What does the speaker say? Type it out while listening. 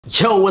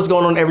Yo, what's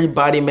going on,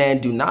 everybody, man?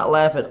 Do not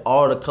laugh at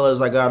all the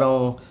colors I got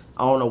on.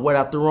 I don't know what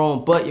I threw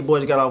on, but your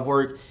boys got off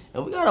work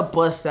and we gotta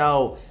bust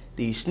out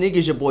these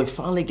sneakers your boy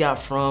finally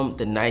got from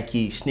the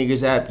Nike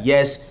SNKRS app.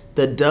 Yes,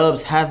 the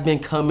dubs have been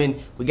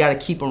coming. We gotta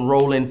keep them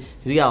rolling.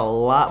 We got a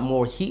lot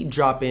more heat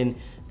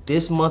dropping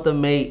this month of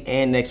May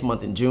and next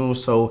month in June.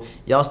 So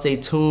y'all stay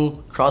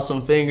tuned, cross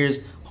some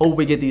fingers. Hope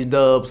we get these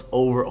dubs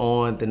over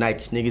on the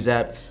Nike SNKRS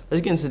app. Let's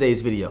get into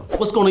today's video.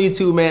 What's going on,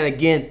 YouTube, man?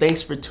 Again,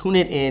 thanks for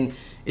tuning in.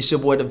 It's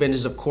your boy, The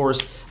Vendors, of course.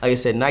 Like I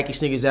said, Nike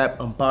SNKRS app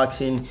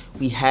unboxing.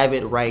 We have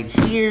it right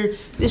here.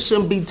 This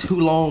shouldn't be too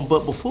long,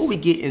 but before we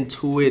get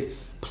into it,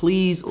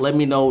 please let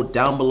me know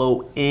down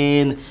below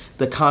in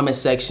the comment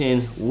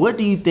section, what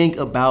do you think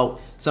about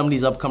some of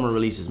these upcoming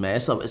releases, man?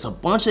 It's a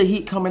bunch of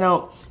heat coming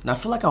out, and I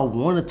feel like I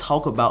want to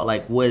talk about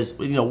like what's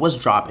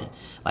dropping,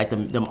 like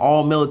them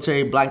all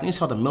military black. I think it's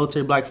called the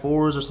military black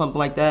 4s or something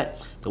like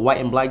that. The white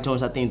and black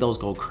joints, I think those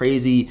go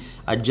crazy.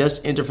 I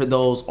just entered for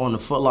those on the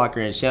Foot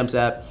Locker and Champs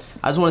app.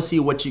 I just want to see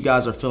what you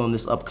guys are feeling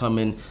this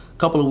upcoming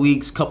couple of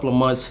weeks, couple of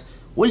months.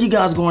 What are you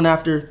guys going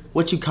after?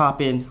 What you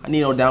copping? I need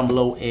to know down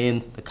below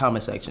in the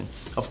comment section.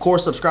 Of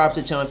course, subscribe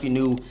to the channel if you're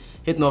new.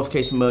 Hit the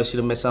notification bell so you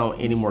don't miss out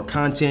on any more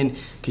content,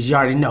 because you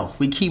already know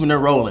we keeping it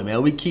rolling,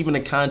 man. We keeping the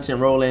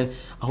content rolling.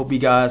 I hope you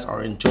guys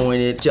are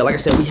enjoying it. Yeah, like I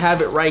said, we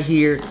have it right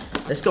here.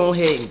 Let's go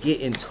ahead and get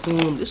into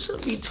them. This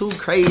shouldn't be too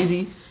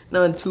crazy,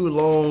 nothing too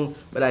long,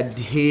 but I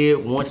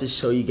did want to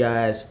show you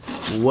guys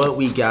what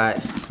we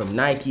got from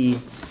Nike.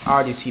 I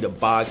already see the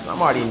box.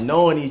 I'm already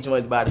knowing these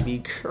joints about to be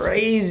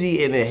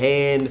crazy in the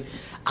hand.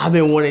 I've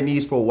been wanting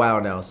these for a while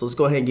now, so let's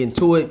go ahead and get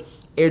into it.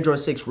 Air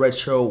Jordan 6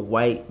 Retro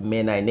White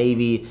Midnight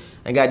Navy.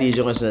 I got these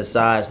joints in a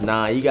size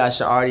 9. You guys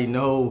should already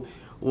know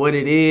what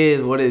it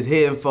is, what it's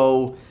hitting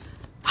for.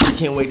 I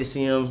can't wait to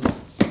see them.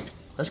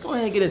 Let's go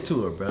ahead and get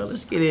into it, bro.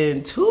 Let's get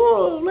into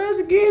it.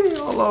 Let's get it.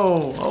 Hold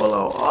on, hold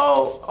on.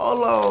 Oh,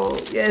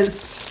 hold on. Yes,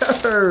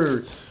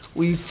 sir.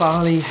 We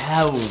finally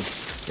have them.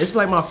 It's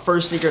like my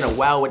first sneaker in a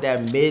while with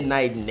that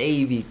midnight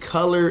navy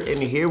color.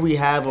 And here we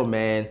have them,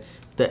 man.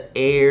 The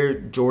Air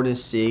Jordan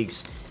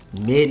 6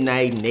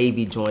 Midnight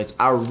Navy joints.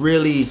 I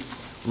really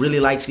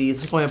like these.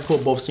 Let's go ahead and pull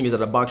both sneakers out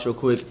of the box real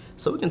quick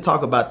so we can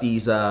talk about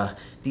these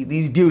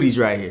beauties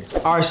right here.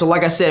 All right, so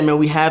like I said, man,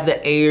 we have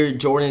the Air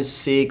Jordan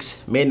 6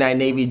 Midnight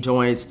Navy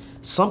joints.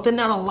 Something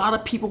that a lot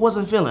of people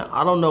wasn't feeling.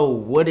 I don't know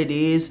what it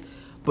is,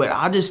 but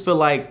I just feel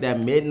like that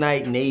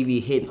Midnight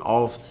Navy hitting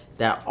off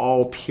that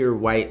all pure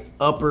white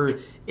upper,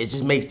 it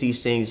just makes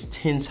these things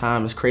 10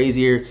 times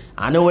crazier.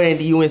 I know it ain't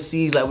the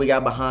UNCs like we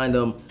got behind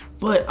them,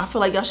 but I feel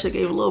like y'all should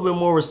give a little bit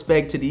more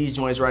respect to these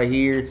joints right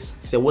here.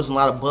 There wasn't a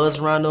lot of buzz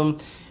around them.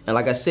 And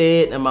like I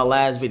said in my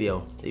last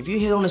video, if you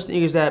hit on the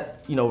SNKRS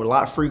app, a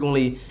lot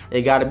frequently,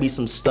 there gotta be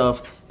some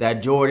stuff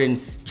that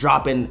Jordan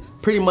dropping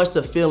pretty much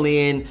to fill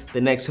in the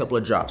next couple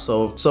of drops.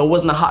 So it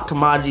wasn't a hot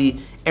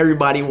commodity.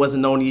 Everybody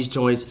wasn't on these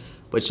joints,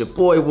 but your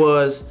boy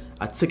was.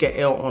 I took an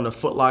L on the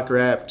Foot Locker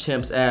app,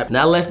 Champs app. And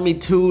that left me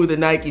to the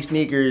Nike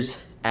SNKRS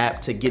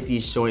app to get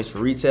these joints for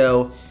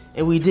retail.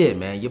 And we did,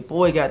 man. Your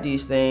boy got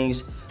these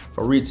things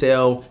for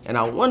retail, and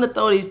I want to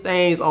throw these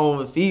things on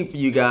the feet for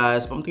you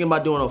guys, but I'm thinking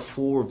about doing a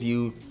full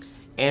review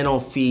and on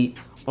feet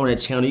on the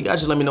channel. You guys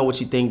just let me know what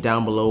you think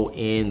down below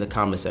in the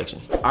comment section.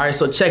 All right,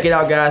 so check it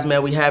out, guys,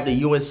 man. We have the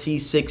UNC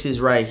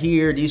 6s right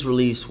here. These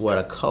released, what,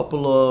 a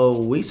couple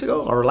of weeks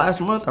ago or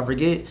last month, I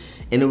forget.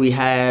 And then we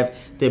have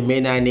the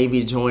Midnight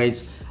Navy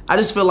joints. I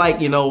just feel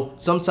like,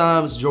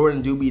 sometimes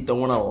Jordan do be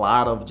throwing a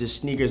lot of just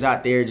sneakers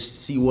out there just to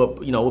see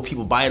what, what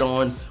people bite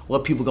on,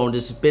 what people gonna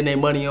just spend their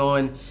money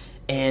on.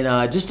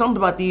 And just something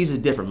about these is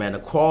different, man. The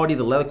quality,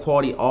 the leather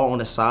quality, all on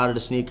the side of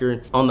the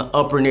sneaker. On the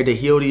upper near the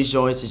heel, these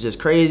joints is just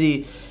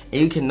crazy.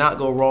 And you cannot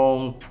go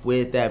wrong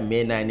with that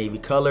Midnight Navy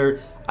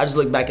color. I just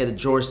look back at the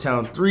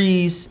Georgetown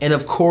 3s. And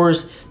of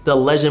course, the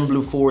Legend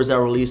Blue 4s that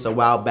were released a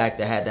while back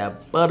that had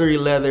that buttery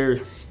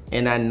leather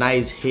and that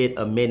nice hit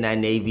of Midnight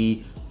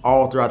Navy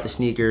all throughout the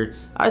sneaker.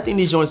 I think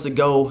these joints to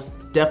go.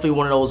 Definitely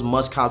one of those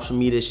must cops for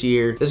me this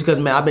year. Just because,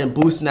 man, I've been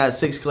boosting that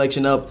 6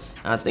 collection up.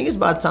 And I think it's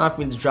about time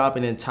for me to drop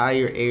an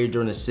entire Air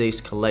Jordan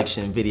 6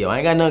 collection video. I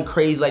ain't got nothing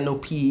crazy like no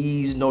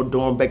PEs, no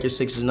Dornbecker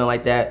 6s, nothing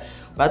like that.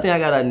 But I think I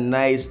got a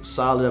nice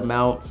solid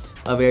amount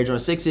of Air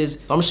Jordan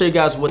 6s. I'm gonna show you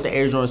guys what the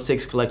Air Jordan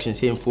 6 collection is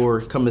hitting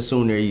for coming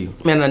soon near you.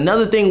 Man,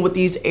 another thing with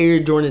these Air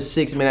Jordan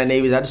 6 Midnight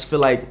Navies, I just feel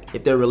like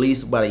if they're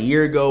released about a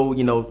year ago,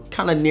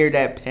 kind of near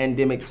that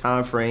pandemic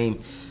time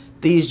frame,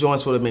 these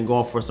joints would have been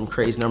going for some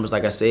crazy numbers,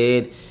 like I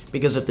said.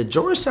 Because if the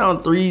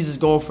Georgetown 3s is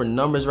going for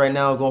numbers right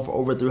now, going for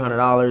over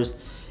 $300,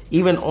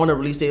 even on the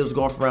release date it was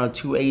going for around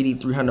 $280,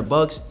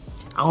 $300.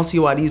 I don't see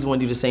why these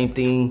wouldn't do the same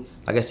thing.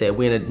 Like I said,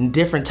 we're in a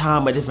different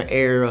time, a different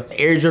era.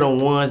 Air Jordan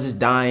 1s is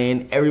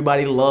dying.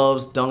 Everybody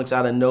loves dunks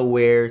out of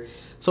nowhere.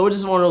 So it's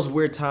just one of those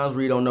weird times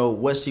where you don't know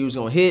what shoe was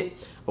gonna hit.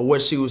 or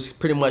what shoe is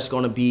pretty much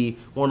gonna be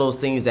one of those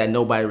things that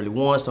nobody really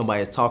wants,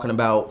 nobody is talking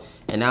about.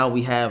 And now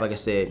we have, like I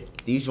said,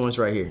 these joints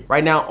right here.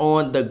 Right now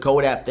on the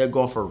GOAT app, they're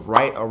going for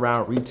right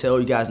around retail.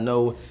 You guys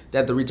know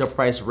that the retail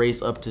price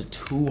raised up to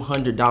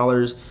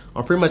 $200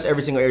 on pretty much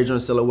every single Air Jordan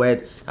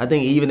silhouette. I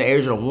think even the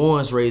Air Jordan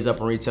 1s raised up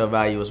in retail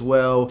value as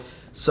well.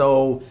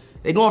 So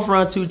they're going for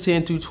around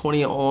 210,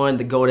 220 on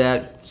the GOAT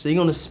app. So you're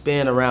gonna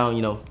spend around,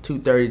 you know,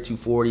 230,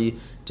 240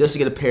 just to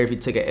get a pair if you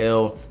take an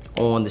L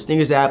on the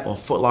sneakers app, on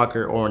Foot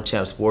Locker, or on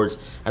Champ Sports.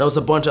 I know it's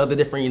a bunch of other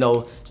different, you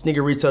know,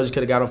 sneaker retailers you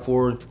could have got them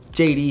for,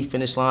 JD,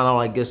 Finish Line, all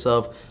that good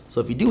stuff. So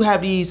if you do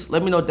have these,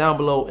 let me know down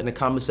below in the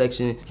comment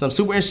section. So I'm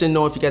super interested to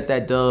know if you got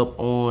that dub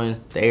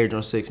on the Air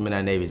Jordan 6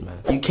 Midnight Navies, man.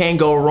 You can't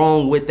go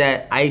wrong with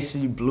that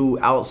icy blue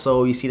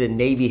outsole. You see the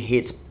navy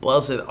hits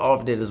busted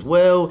off it as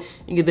well.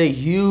 You get the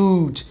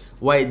huge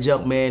white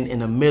Jumpman in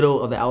the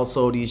middle of the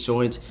outsole of these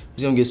joints.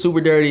 It's gonna get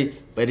super dirty,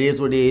 but it is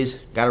what it is.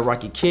 Gotta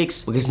rock your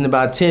kicks, because in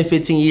about 10,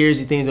 15 years,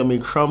 these things gonna be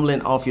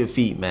crumbling off your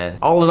feet, man.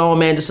 All in all,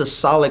 man, just a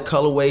solid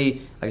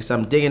colorway. Like I said,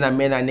 I'm digging that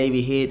Midnight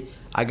Navy hit.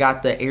 I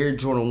got the Air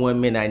Jordan 1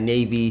 Midnight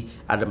Navy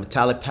out of the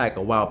metallic pack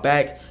a while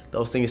back.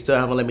 Those things still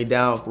haven't let me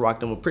down. Can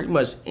rock them with pretty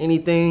much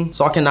anything.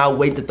 So I cannot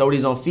wait to throw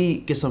these on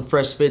feet, get some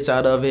fresh fits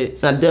out of it.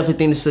 And I definitely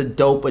think this is a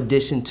dope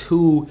addition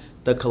to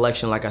the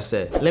collection, like I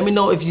said. Let me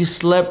know if you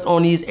slept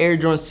on these Air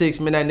Jordan 6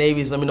 Midnight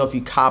Navies. Let me know if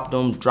you copped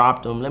them,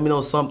 dropped them. Let me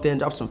know something.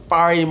 Drop some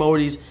fire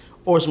emojis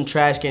or some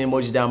trash can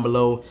emojis down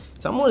below.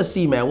 So I'm gonna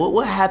see, man,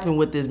 what happened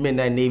with this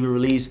Midnight Navy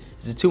release?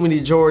 Is it too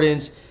many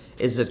Jordans?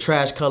 Is it a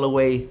trash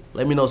colorway?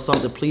 Let me know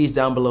something, please,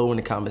 down below in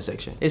the comment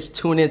section. Let's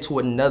tune in to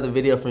another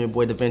video from your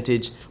boy, The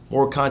Vintage.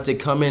 More content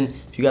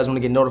coming. If you guys wanna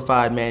get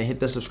notified, man,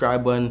 hit the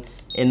subscribe button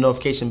and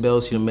notification bell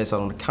so you don't miss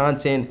out on the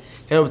content.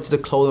 Head over to the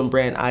clothing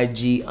brand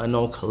IG,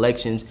 UNKWN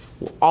Collections.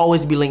 Will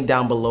always be linked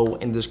down below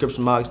in the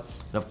description box.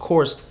 And of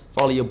course,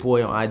 follow your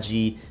boy on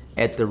IG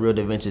at The Real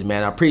Da Vintage,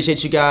 man. I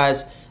appreciate you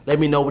guys. Let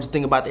me know what you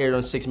think about the Air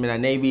Jordan 6 Midnight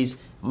Navies.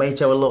 Might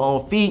try with a little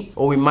on feet,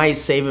 or we might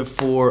save it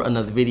for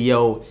another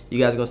video. You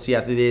guys are gonna see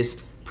after this.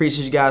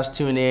 Appreciate you guys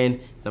tuning in.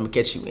 I'm gonna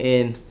catch you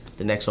in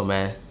the next one,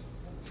 man.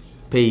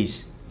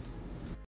 Peace.